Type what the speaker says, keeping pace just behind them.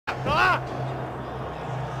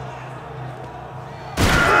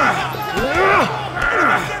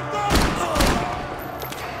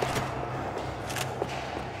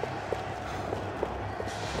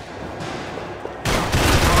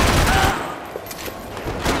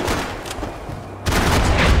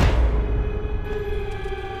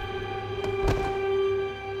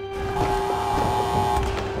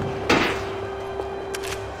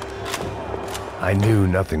I knew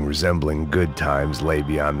nothing resembling good times lay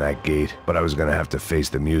beyond that gate, but I was gonna have to face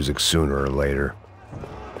the music sooner or later.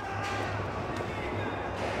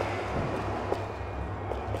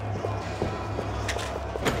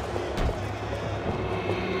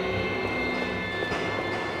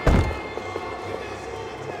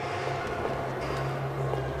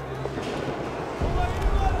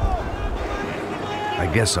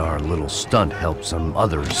 I guess our little stunt helped some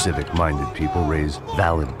other civic-minded people raise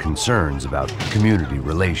valid concerns about community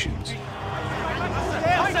relations.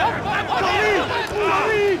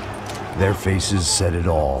 Their faces said it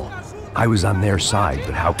all. I was on their side,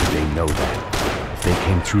 but how could they know that? If they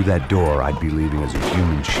came through that door, I'd be leaving as a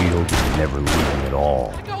human shield and never leaving at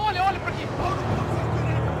all.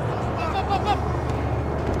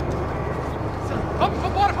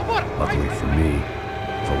 Luckily for me,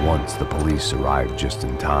 for once, the police arrived just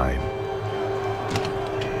in time.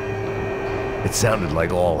 It sounded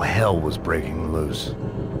like all hell was breaking loose.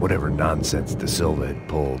 Whatever nonsense De Silva had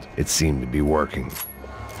pulled, it seemed to be working.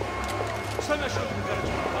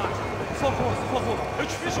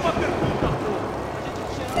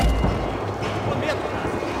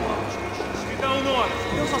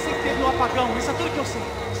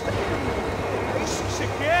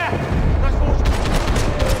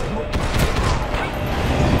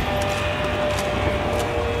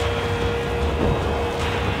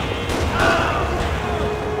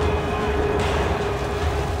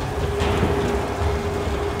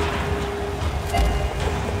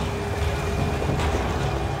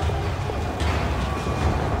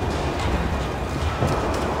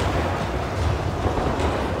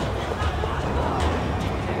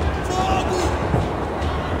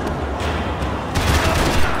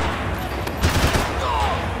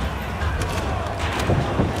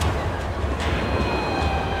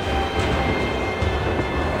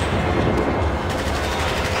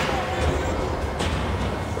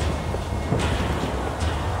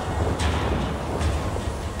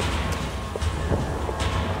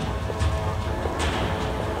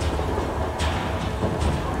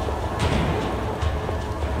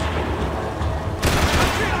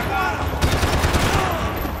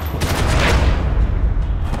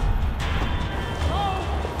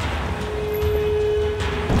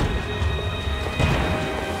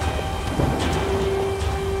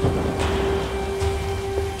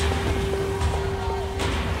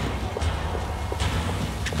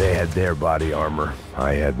 They had their body armor.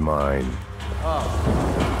 I had mine. Oh,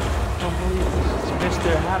 I don't believe this is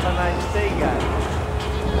Mr. Have a Nice Day guy.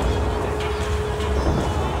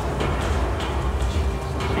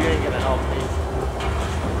 You ain't gonna help me.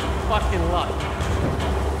 Fucking luck.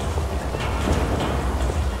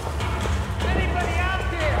 Anybody out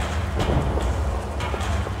there?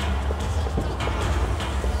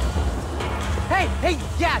 Hey,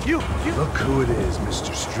 yeah, you. Look who it is,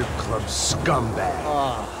 Mr. Strip Club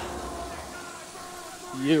Scumbag.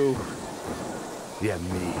 You. Yeah,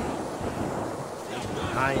 me.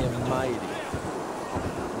 I am mighty.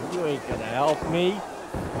 You ain't gonna help me.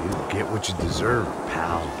 You get what you deserve,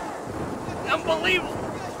 pal. Unbelievable.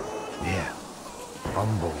 Yeah,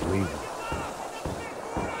 unbelievable.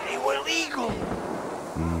 They were legal.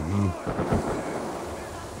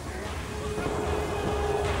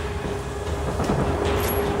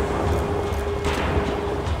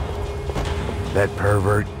 That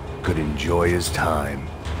pervert could enjoy his time.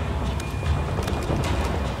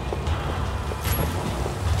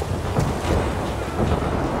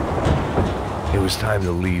 It was time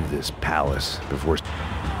to leave this palace before...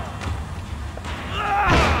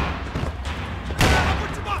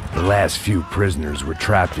 The last few prisoners were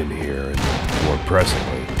trapped in here, and more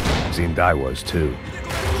pressingly, it seemed I was too.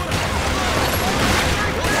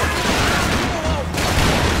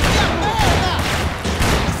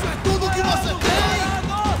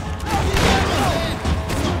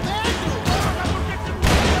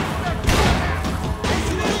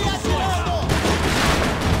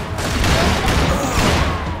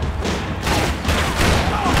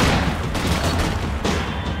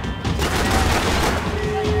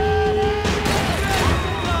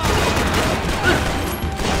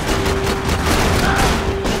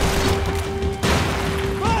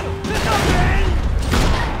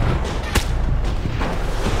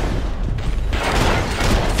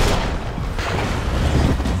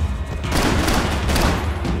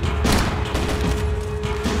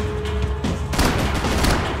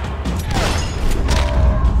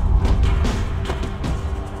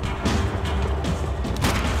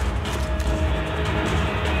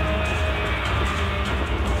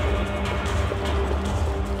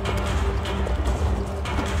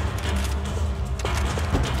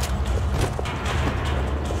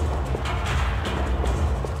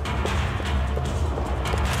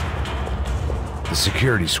 The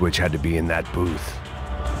security switch had to be in that booth.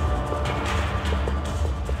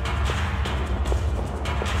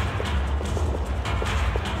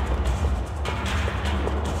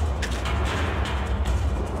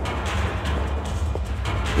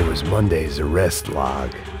 It was Monday's arrest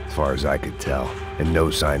log, as far as I could tell, and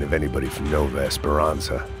no sign of anybody from Nova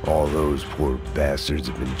Esperanza. All those poor bastards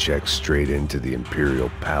have been checked straight into the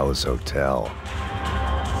Imperial Palace Hotel.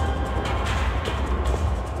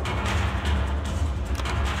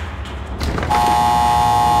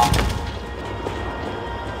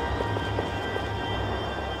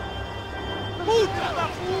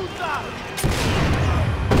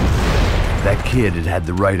 That kid had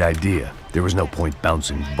the right idea. There was no point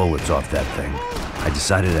bouncing bullets off that thing. I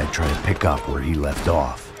decided I'd try to pick up where he left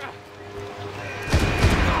off.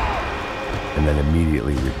 And then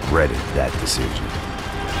immediately regretted that decision.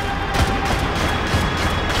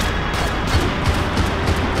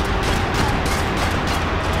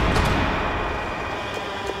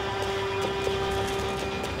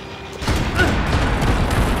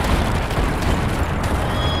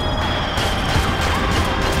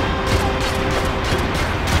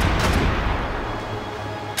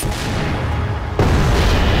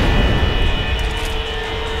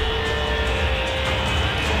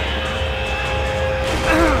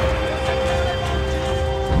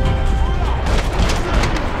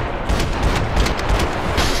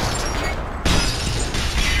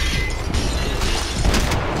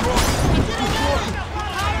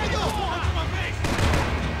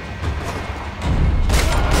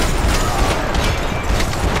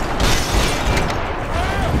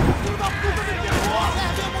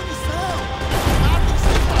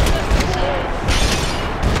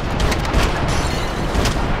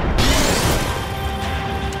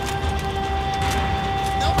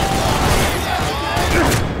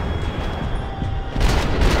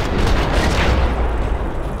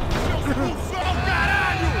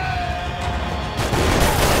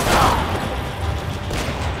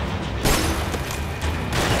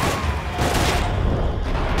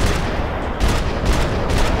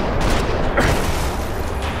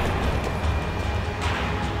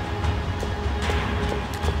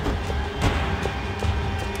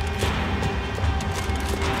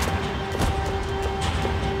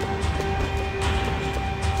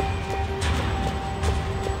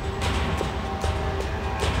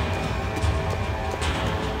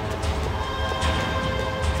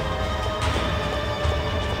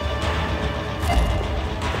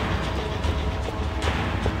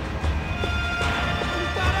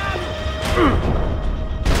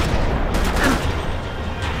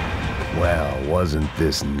 Well, wasn't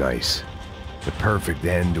this nice? The perfect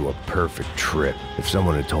end to a perfect trip. If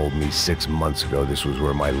someone had told me 6 months ago this was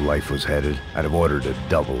where my life was headed, I'd have ordered a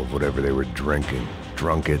double of whatever they were drinking,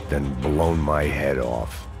 drunk it, then blown my head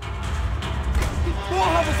off. Que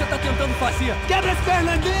porra você tá tentando fazer? Quebra as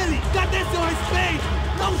pernas dele! Cadê seu respeito?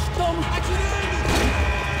 Não estamos atirando!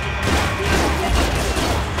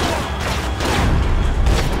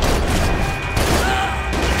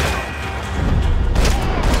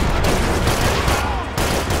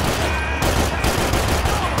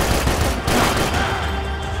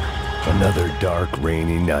 Another dark,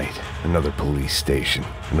 rainy night. Another police station.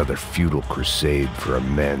 Another futile crusade for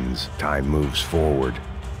amends. Time moves forward,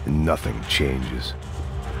 and nothing changes.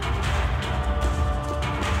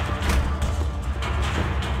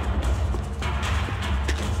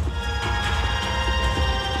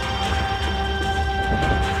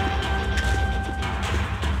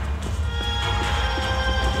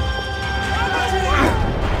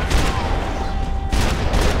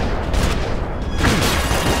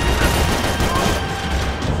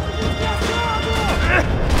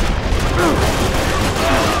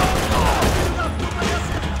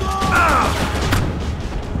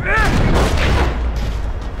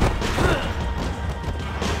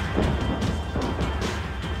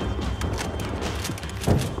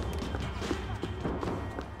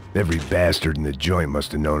 Every bastard in the joint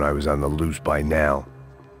must have known I was on the loose by now.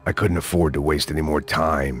 I couldn't afford to waste any more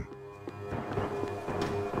time.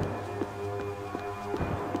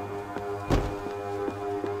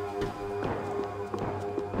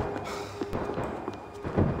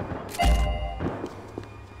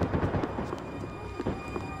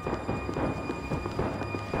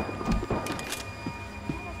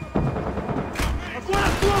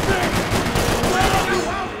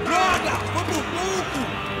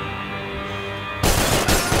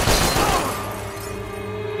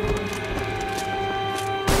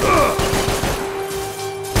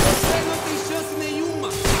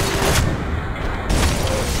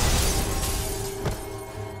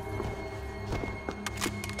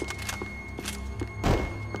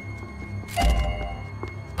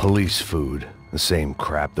 Police food, the same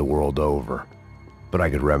crap the world over. But I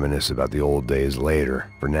could reminisce about the old days later.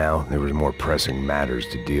 For now, there was more pressing matters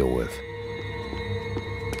to deal with.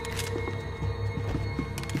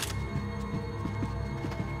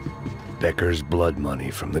 Becker's blood money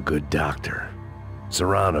from the good doctor.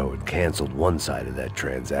 Serrano had canceled one side of that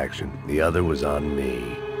transaction. The other was on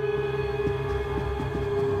me.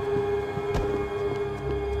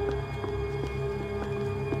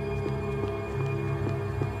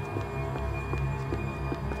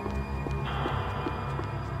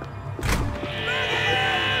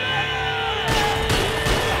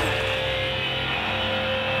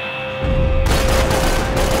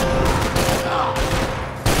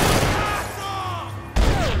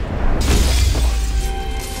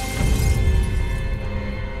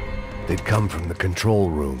 They'd come from the control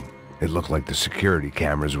room. It looked like the security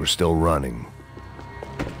cameras were still running.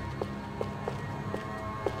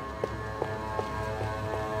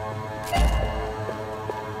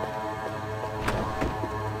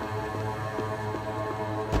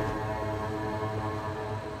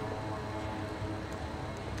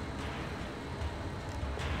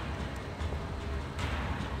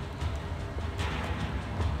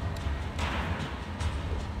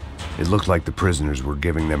 It looked like the prisoners were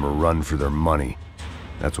giving them a run for their money.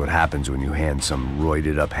 That's what happens when you hand some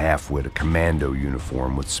roided-up halfwit a commando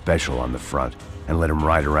uniform with special on the front and let him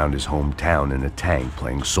ride around his hometown in a tank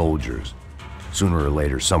playing soldiers. Sooner or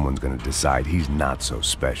later, someone's gonna decide he's not so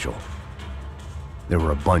special. There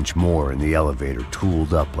were a bunch more in the elevator,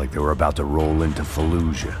 tooled up like they were about to roll into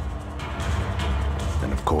Fallujah.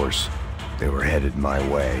 And of course, they were headed my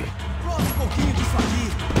way.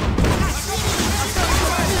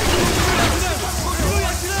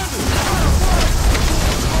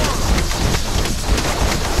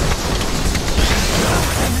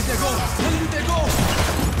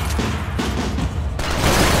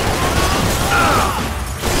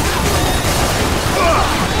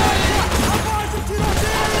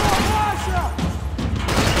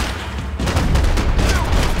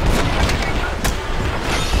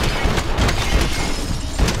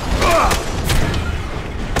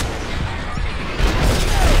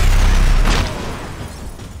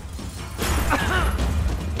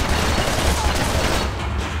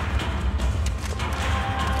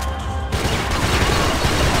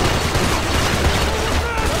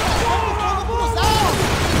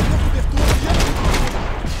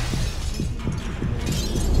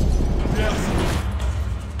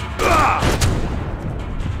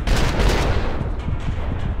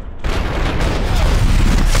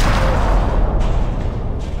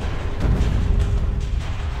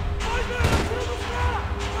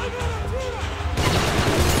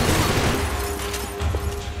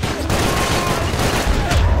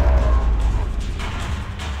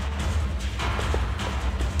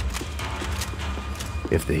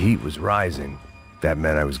 If the heat was rising, that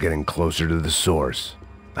meant I was getting closer to the source.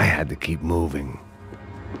 I had to keep moving.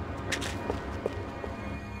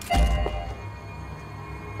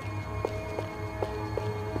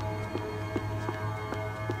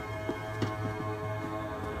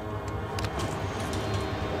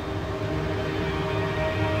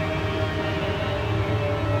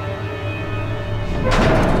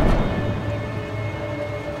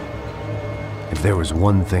 If there was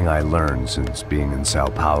one thing I learned since being in Sao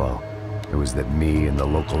Paulo, it was that me and the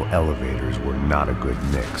local elevators were not a good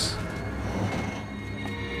mix.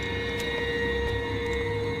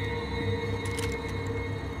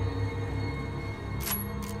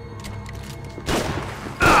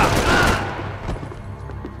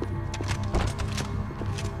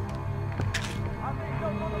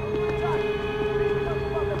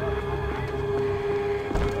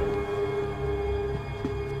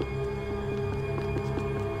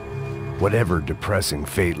 Whatever depressing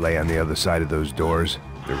fate lay on the other side of those doors,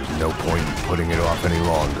 there was no point in putting it off any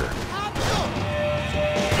longer.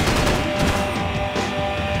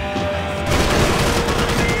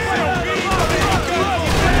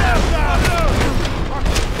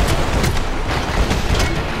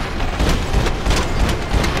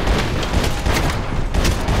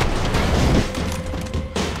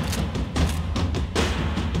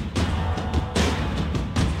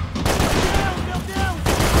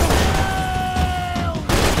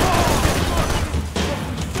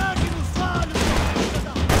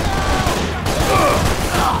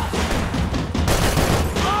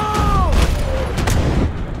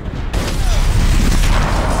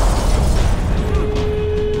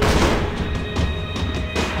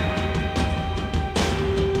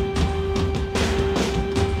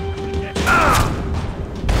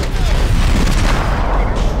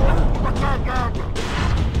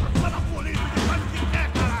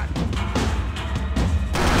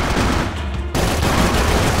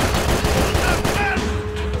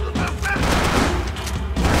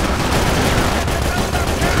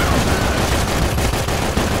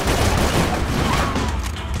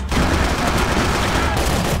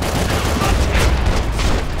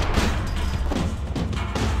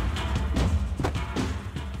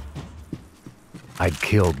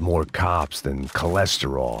 killed more cops than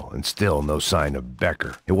cholesterol, and still no sign of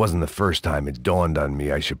Becker. It wasn't the first time it dawned on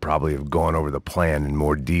me I should probably have gone over the plan in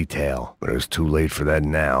more detail, but it was too late for that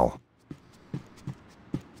now.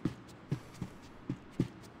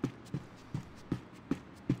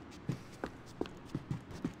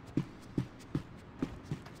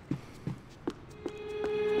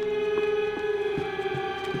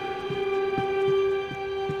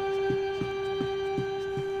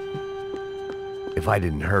 If I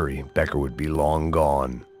didn't hurry, Becker would be long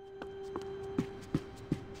gone.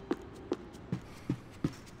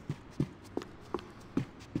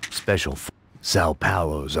 Special Sao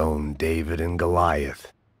Paulo's own David and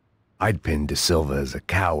Goliath. I'd pinned De Silva as a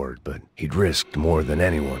coward, but he'd risked more than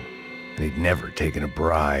anyone, and he'd never taken a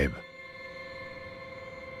bribe.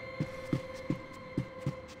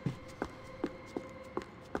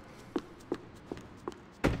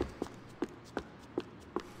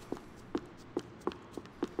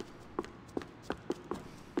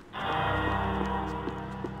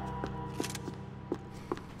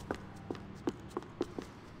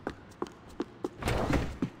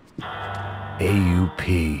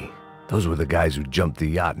 AUP. Those were the guys who jumped the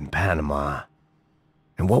yacht in Panama.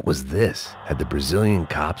 And what was this? Had the Brazilian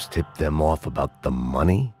cops tipped them off about the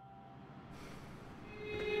money?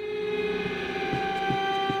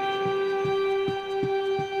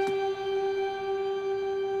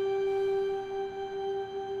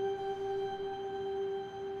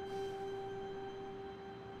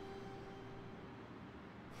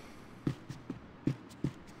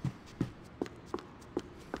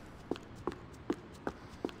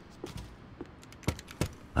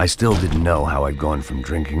 I still didn't know how I'd gone from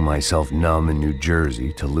drinking myself numb in New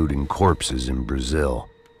Jersey to looting corpses in Brazil.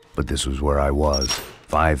 But this was where I was,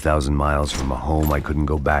 5,000 miles from a home I couldn't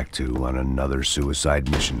go back to, on another suicide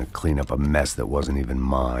mission to clean up a mess that wasn't even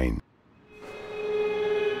mine.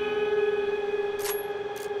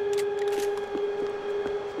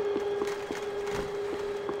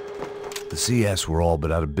 The CS were all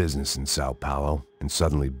but out of business in Sao Paulo, and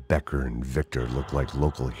suddenly Becker and Victor looked like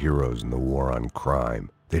local heroes in the war on crime.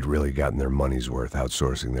 They'd really gotten their money's worth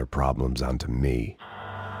outsourcing their problems onto me.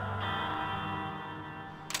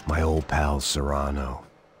 My old pal Serrano.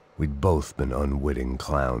 We'd both been unwitting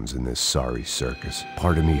clowns in this sorry circus.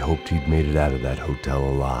 Part of me hoped he'd made it out of that hotel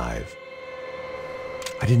alive.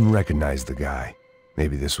 I didn't recognize the guy.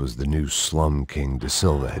 Maybe this was the new slum king De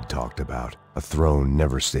Silva had talked about. A throne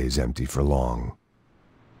never stays empty for long.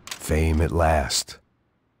 Fame at last.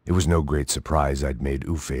 It was no great surprise I'd made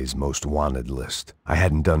Ufe's most wanted list. I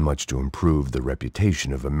hadn't done much to improve the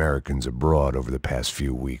reputation of Americans abroad over the past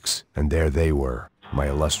few weeks, and there they were, my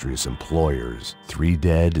illustrious employers, 3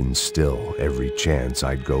 dead and still every chance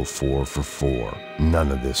I'd go 4 for 4.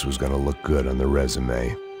 None of this was gonna look good on the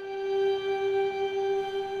resume.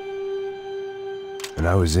 And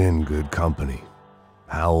I was in good company.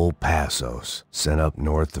 Howell Passos, sent up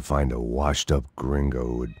north to find a washed-up gringo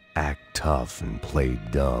who would act tough and play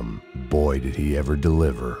dumb. Boy, did he ever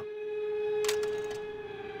deliver.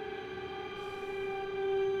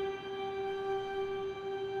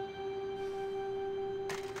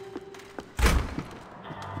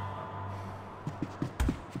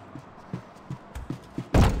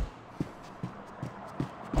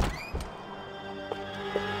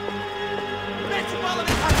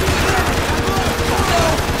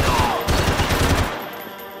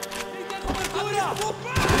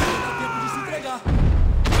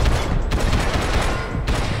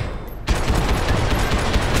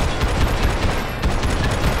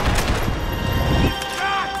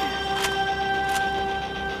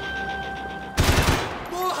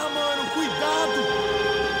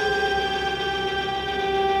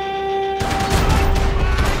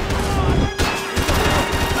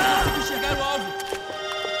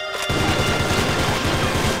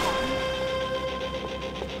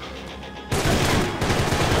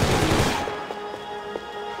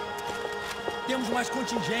 Temos mais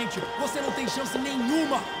contingente. Você não tem chance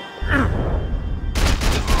nenhuma.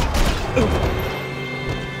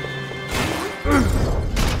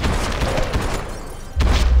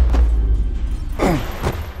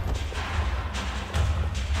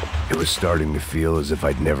 It was starting to feel as if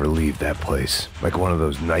I'd never leave that place. Like one of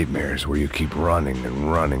those nightmares where you keep running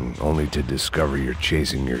and running, only to discover you're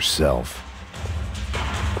chasing yourself.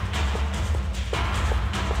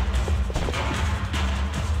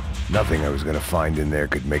 Nothing I was gonna find in there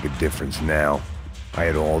could make a difference now. I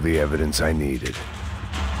had all the evidence I needed.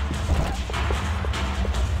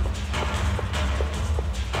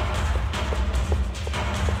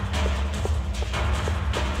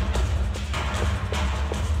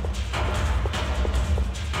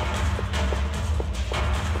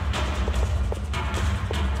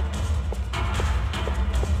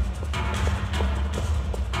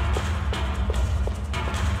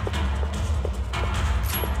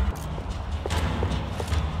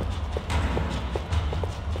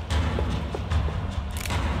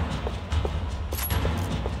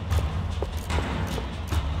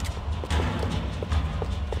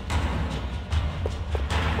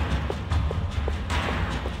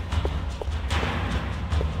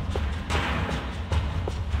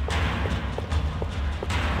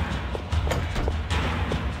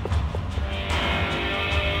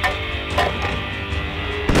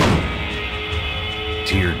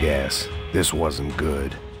 gas. This wasn't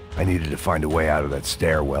good. I needed to find a way out of that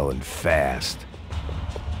stairwell and fast.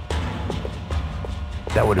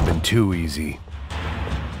 That would have been too easy.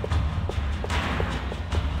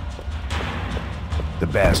 The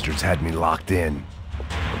bastards had me locked in.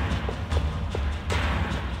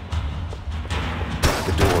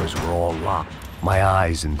 The doors were all locked. My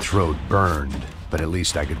eyes and throat burned, but at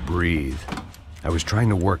least I could breathe. I was trying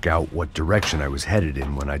to work out what direction I was headed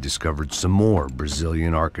in when I discovered some more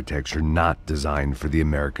Brazilian architecture not designed for the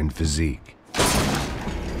American physique.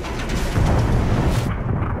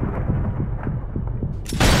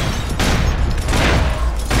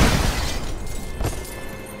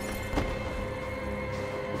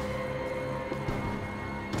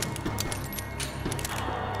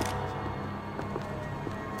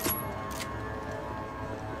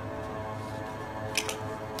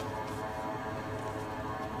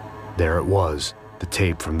 There it was, the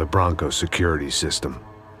tape from the Bronco security system.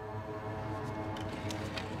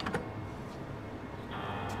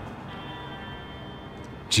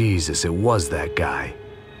 Jesus, it was that guy.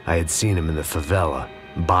 I had seen him in the favela,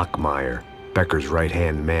 Bachmeyer, Becker's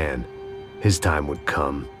right-hand man. His time would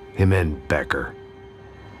come, him and Becker.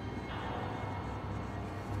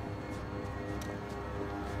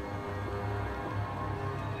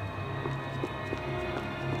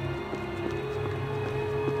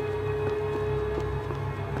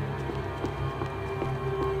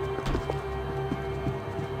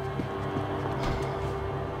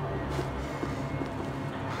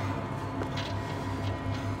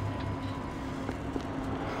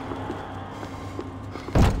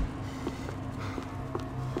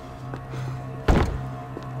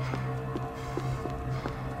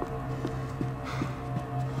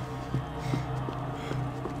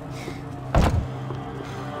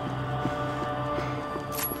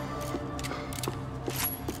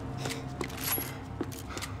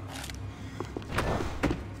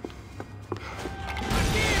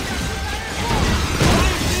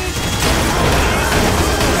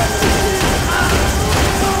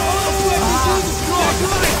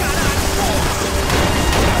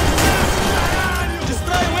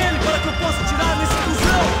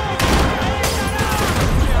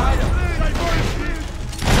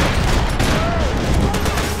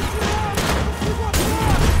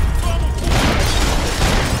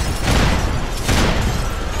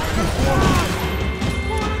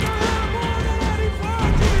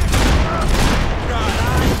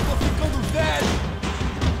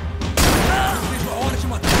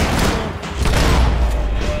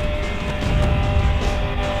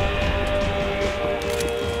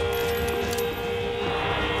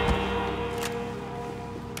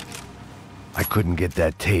 I couldn't get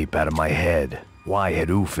that tape out of my head. Why had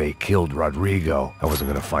Ufe killed Rodrigo? I wasn't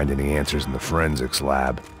gonna find any answers in the forensics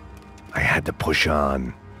lab. I had to push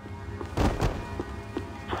on.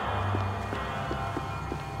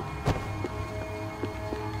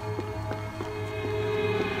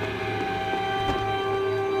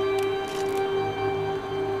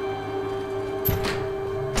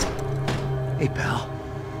 Hey, pal.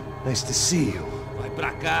 Nice to see you. Vai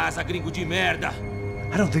pra casa, gringo de merda!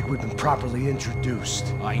 I don't think we've been properly introduced.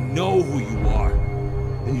 I know who you are.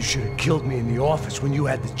 Then you should have killed me in the office when you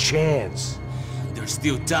had the chance. There's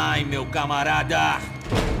still time, meu camarada!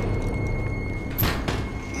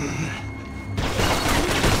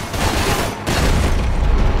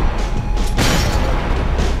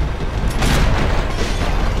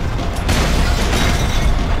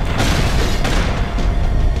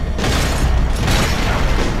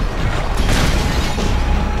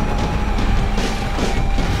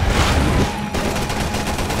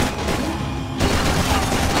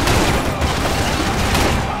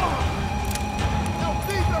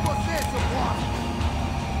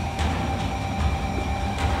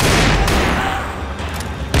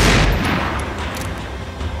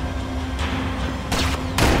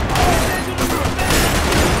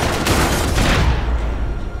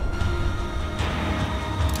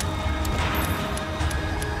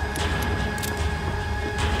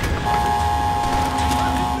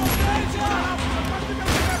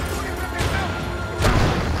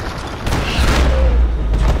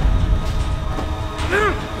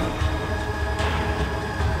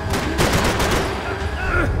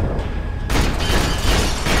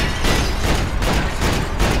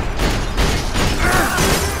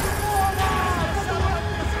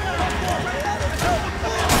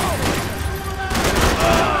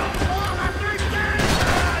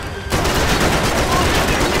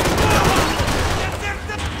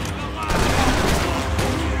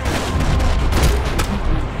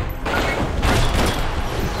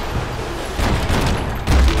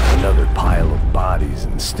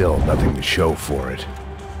 still nothing to show for it.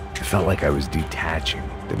 It felt like I was detaching,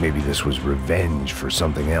 that maybe this was revenge for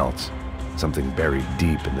something else, something buried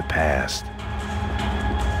deep in the past.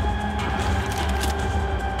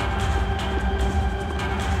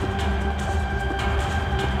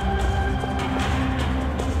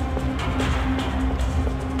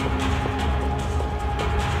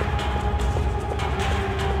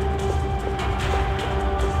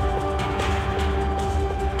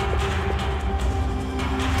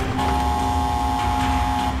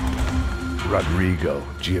 Rodrigo,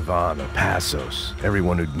 Giovanna, Passos,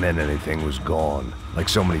 everyone who'd meant anything was gone. Like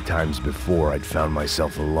so many times before, I'd found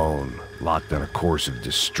myself alone, locked on a course of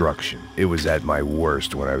destruction. It was at my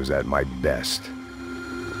worst when I was at my best.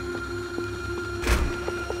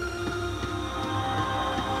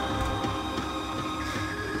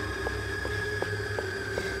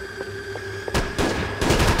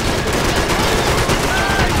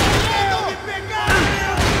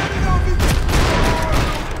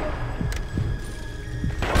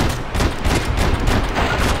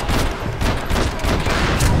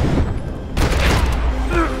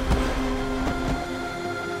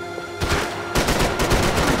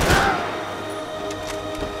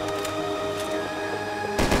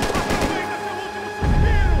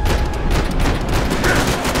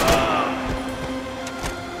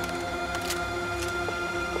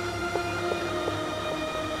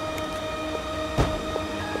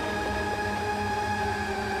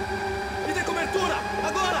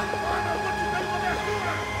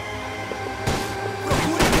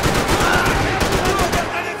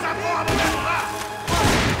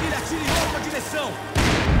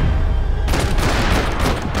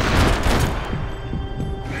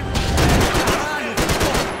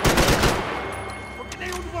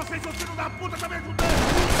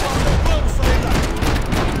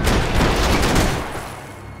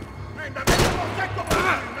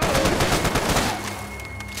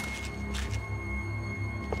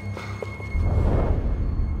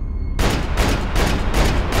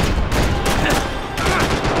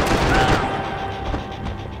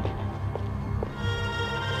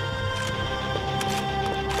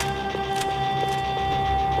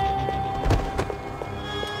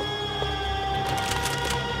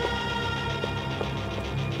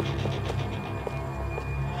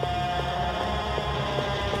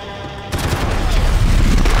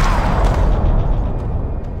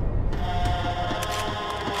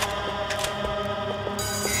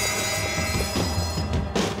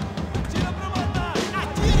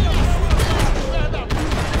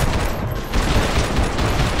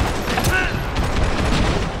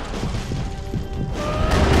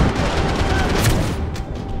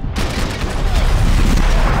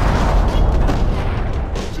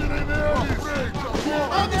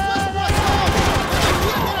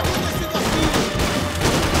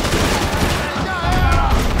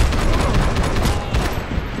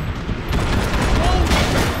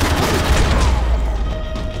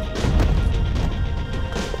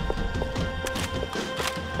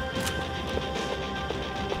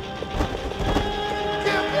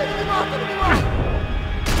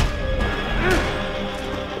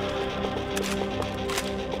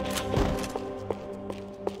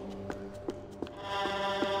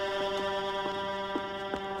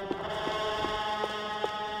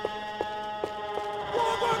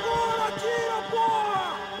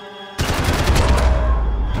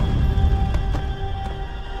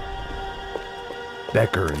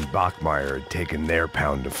 Becker and Bachmeyer had taken their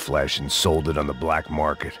pound of flesh and sold it on the black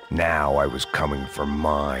market. Now I was coming for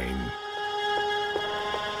mine.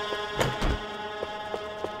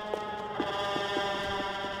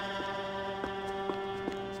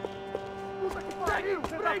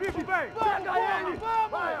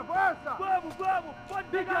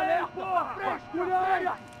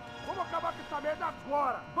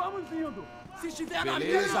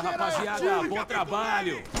 Beleza, rapaziada, bom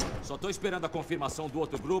trabalho. Só tô esperando a confirmação do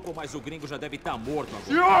outro grupo, mas o gringo já deve estar morto agora.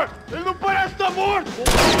 Senhor, ele não parece estar morto!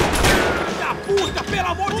 Filho da puta, pelo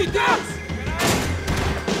amor de Deus!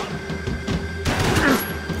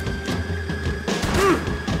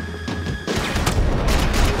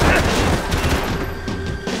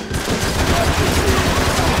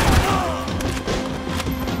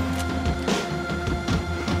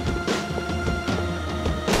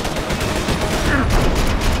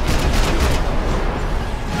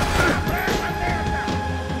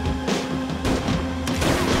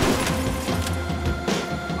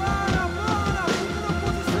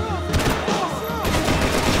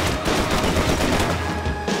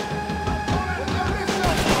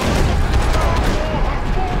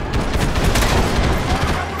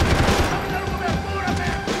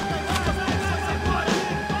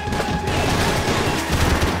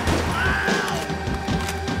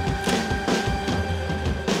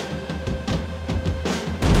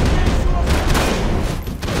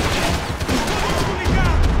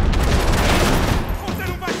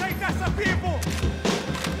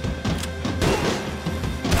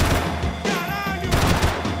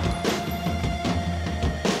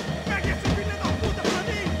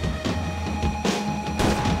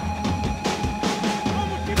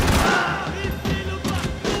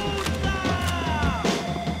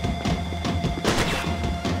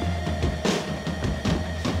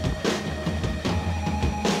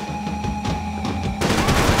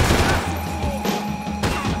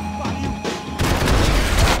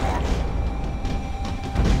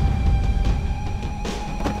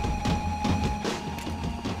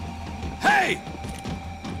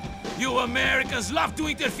 You Americans love to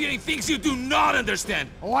interfere in things you do not understand.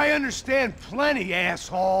 Oh, I understand plenty,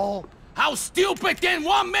 asshole. How stupid can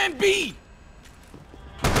one man be?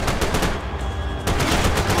 Continue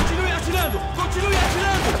atirando! Continue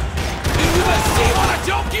atirando! Do you even see what a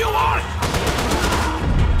joke you are?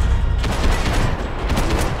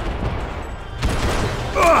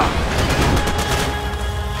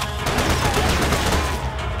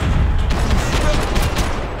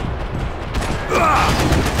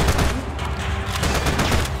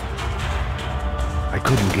 I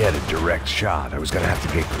couldn't get a direct shot. I was gonna have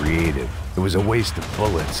to get creative. It was a waste of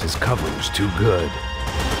bullets. His cover was too good.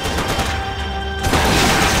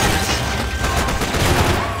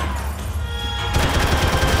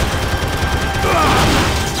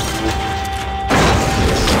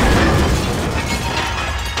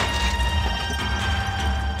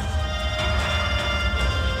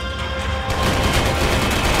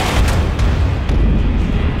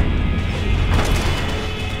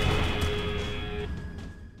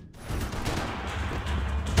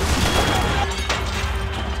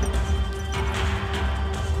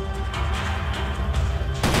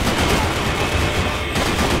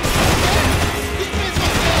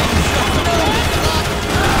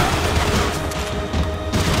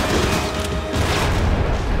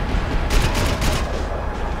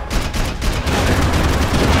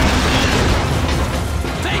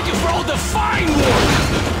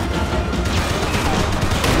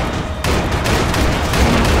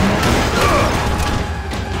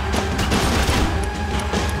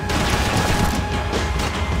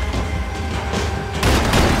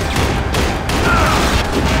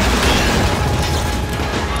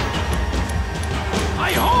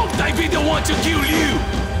 To kill you!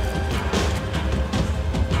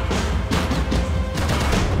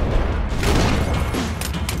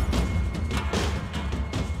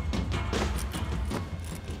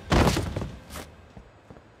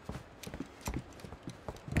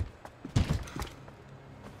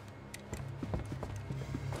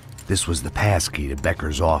 This was the passkey to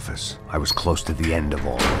Becker's office. I was close to the end of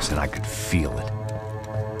all this, and I could feel it.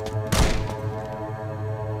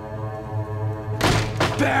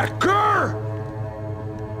 Becker!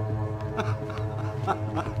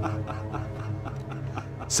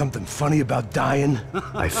 Something funny about dying?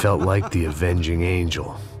 I felt like the avenging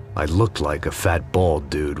angel. I looked like a fat bald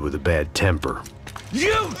dude with a bad temper.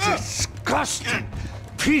 You disgusting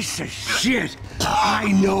piece of shit!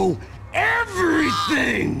 I know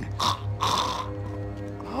everything!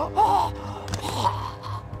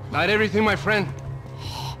 Not everything, my friend.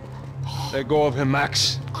 Let go of him,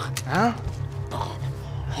 Max. Huh?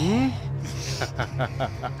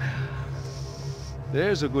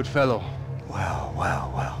 There's a good fellow. Well,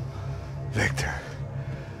 well, well. Victor,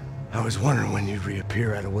 I was wondering when you'd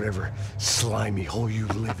reappear out of whatever slimy hole you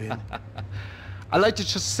live in. I'd like to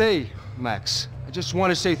just say, Max, I just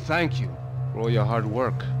want to say thank you for all your hard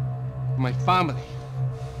work, for my family,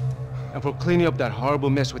 and for cleaning up that horrible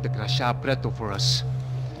mess with the Crachá Preto for us.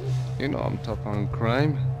 You know I'm tough on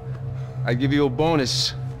crime. I give you a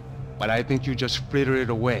bonus, but I think you just fritter it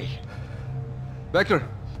away. Becker,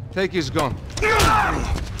 take his gun.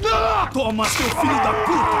 Toma, seu filho da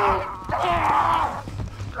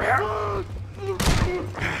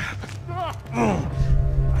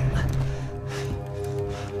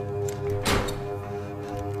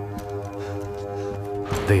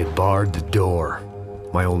They had barred the door.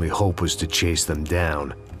 My only hope was to chase them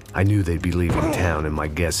down. I knew they'd be leaving town, and my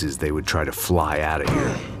guess is they would try to fly out of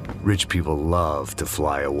here. Rich people love to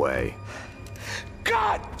fly away.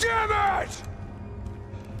 God damn it!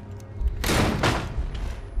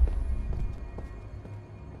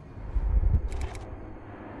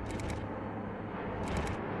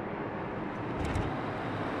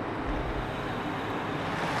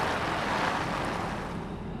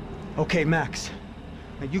 Okay, Max.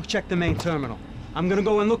 Now you check the main terminal. I'm gonna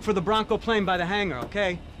go and look for the Bronco plane by the hangar,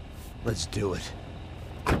 okay? Let's do it.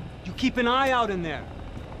 You keep an eye out in there.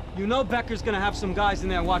 You know Becker's gonna have some guys in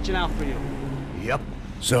there watching out for you. Yep.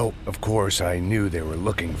 So, of course, I knew they were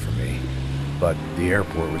looking for me. But the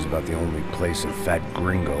airport was about the only place a fat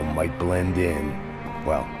gringo might blend in.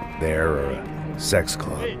 Well, there or a sex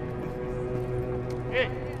club.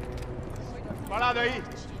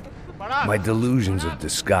 My delusions of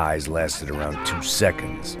disguise lasted around 2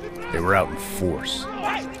 seconds. They were out in force.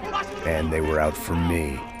 And they were out for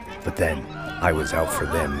me. But then, I was out for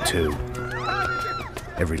them too.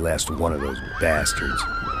 Every last one of those bastards.